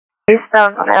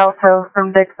Eastbound on Alto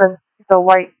from Dixon, the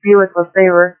white Buick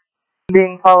LeSabre,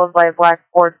 being followed by a black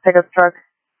Ford pickup truck.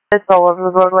 It's all over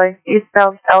the roadway.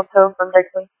 Eastbound Alto from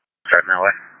Dixon. Starting that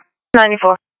way.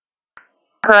 94.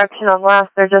 Correction on last,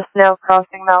 they're just now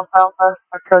crossing Alfalfa,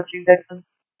 approaching Dixon.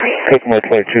 Kokomo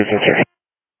 22,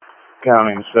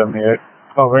 County 78.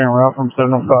 Covering route from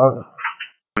 705.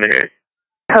 78.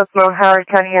 Kokomo, Howard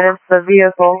County units, the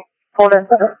vehicle pulled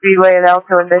into the speedway at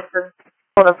Alto and Dixon,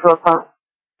 pulled up to a pump.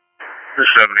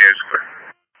 78 is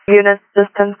clear. Units,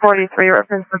 just 1043,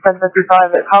 reference to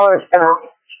 1055 at Colorado County.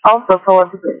 Also pull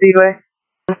into the speedway.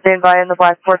 Stand by in the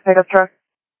black Ford pickup truck.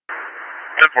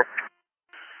 10-4.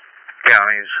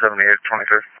 County 78,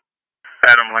 23.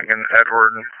 Adam Lincoln,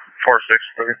 Edward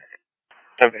 463.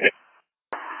 78.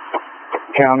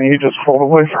 County, he just pulled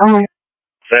away from me.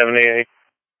 78.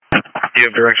 You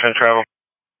have direction of travel.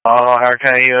 Howard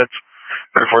County units.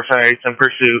 3478 in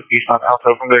pursuit. Eastbound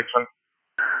Alto from Dixon.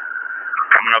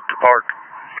 Coming up to Park.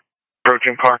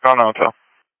 Approaching Park on Alto.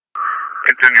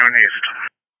 Continuing east.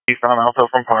 Eastbound Alto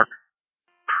from Park.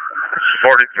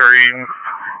 43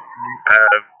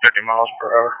 at 50 miles per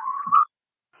hour.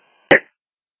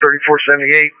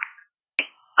 3478.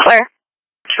 Clear.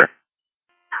 Sure.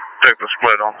 Take the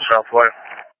split on the southway.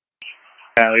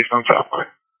 Yeah, east on southway.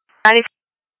 90.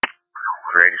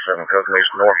 387 Kokomo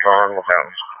East northbound on the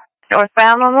fountains.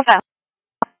 Northbound on the fountain.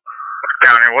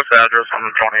 County, what's the address on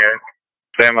the 28th?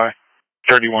 Stand by.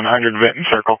 3100 Vinton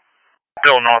Circle.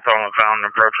 Still north on the fountain,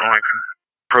 approaching Lincoln.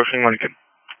 Approaching Lincoln.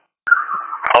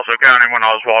 Also, County, when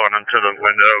I was walking into the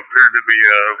window, appeared to be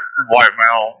a white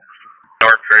male,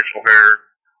 dark facial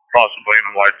hair, possibly in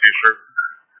a white t-shirt.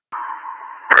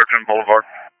 Approaching Boulevard.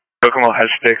 Kokomo has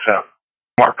stakes out.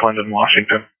 Mark Linden,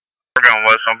 Washington. We're going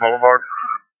west on Boulevard.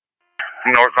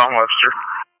 North on Webster.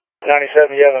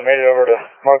 97, you haven't made it over to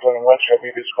Markland and Webster. That'd be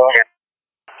a good spot.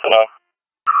 Hello.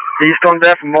 East on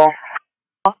Decimal.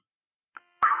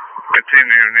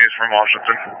 Continuing east from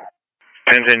Washington.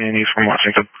 Continuing east from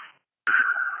Washington.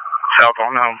 South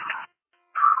on Home.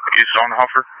 East on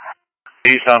Hoffer.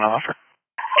 East on Hoffer.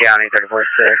 County 34-6,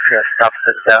 stop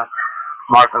sit down.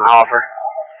 Markland Hoffer.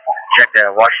 Check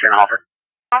that, Washington Hoffer.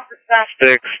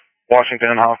 6,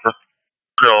 Washington and Hoffer.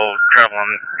 Still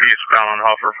traveling eastbound on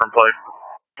Hoffer from Plate.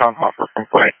 On Hoffer from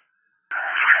Plate.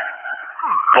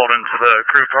 Pulled into the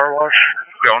crew car wash.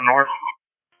 Going north.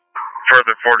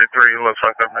 Further 43, looks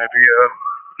like there may be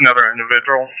another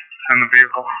individual in the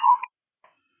vehicle.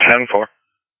 10-4.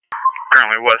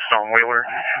 Currently west on Wheeler.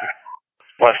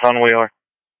 West on Wheeler.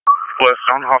 West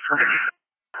on Hoffer.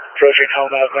 Approaching Home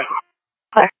Avenue.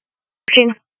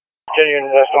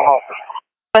 Continuing west on Hoffer.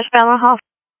 Westbound on Hoffer.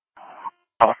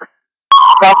 Hoffer.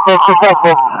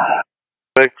 Successful.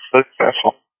 6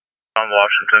 successful. On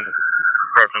Washington.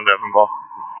 Approaching Devonball.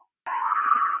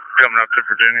 Coming up to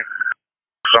Virginia.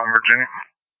 On Virginia.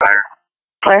 Fire.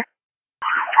 Clear.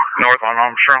 North on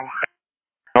Armstrong.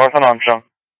 North on Armstrong.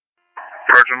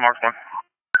 Approaching Markland.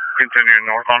 Continuing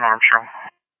north on Armstrong.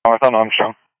 North on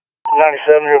Armstrong.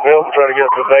 97, you're available. Try to get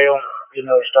up to Vale. Get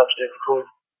another stop stick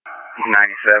record.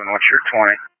 97, what's your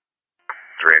 20?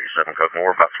 387 Kokomo,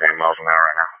 we're about 20 miles an hour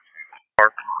right now.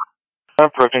 Park.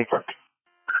 Approaching Park.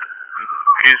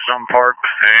 East on Park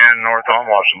and north on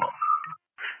Washington.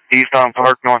 East on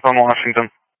Park, north on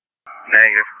Washington.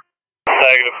 Negative.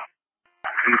 Negative.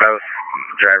 Both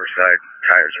driver's side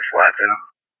tires are flat now.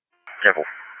 Careful.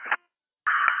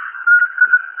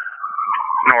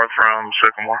 North from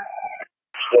Sycamore.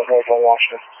 Still north on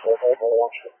Washington. Still north on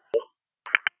Washington.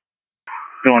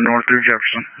 Going north through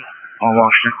Jefferson on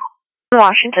Washington.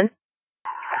 Washington.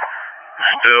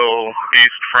 Still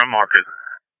east from Market.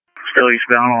 Still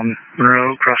eastbound on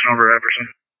Monroe, crossing over Epperson.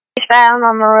 Eastbound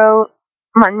on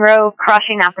Monroe,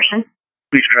 crossing Epperson.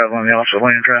 East travel on the opposite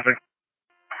lane of traffic.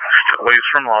 Still east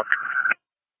from Lock.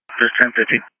 Just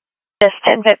 1050. Just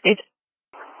 1050.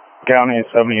 County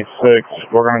 76.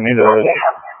 We're going to need a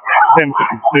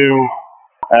 1052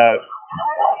 at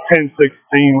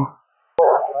 1016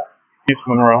 East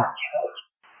Monroe.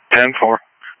 10-4.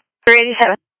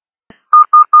 387.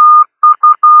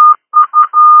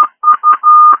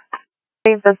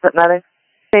 Same visit medic.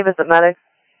 Same visit medic.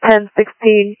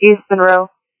 1016 East Monroe.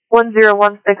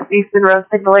 1016 East Monroe.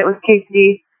 Signal 8 with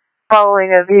KC.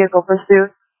 Following a vehicle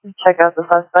pursuit. Check out the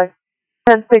suspect.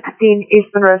 1016 East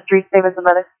Monroe Street. Same as the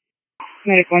medic.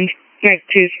 Medic 1. Medic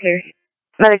 2, clear.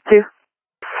 Medic 2.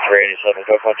 387,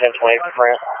 go for 1028, my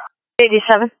friend.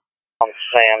 87.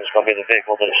 Sam's going to be the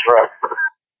vehicle that it struck.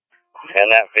 And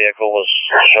that vehicle was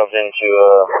shoved into a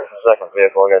second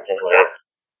vehicle. I got 1028.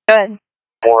 Go ahead.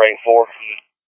 484.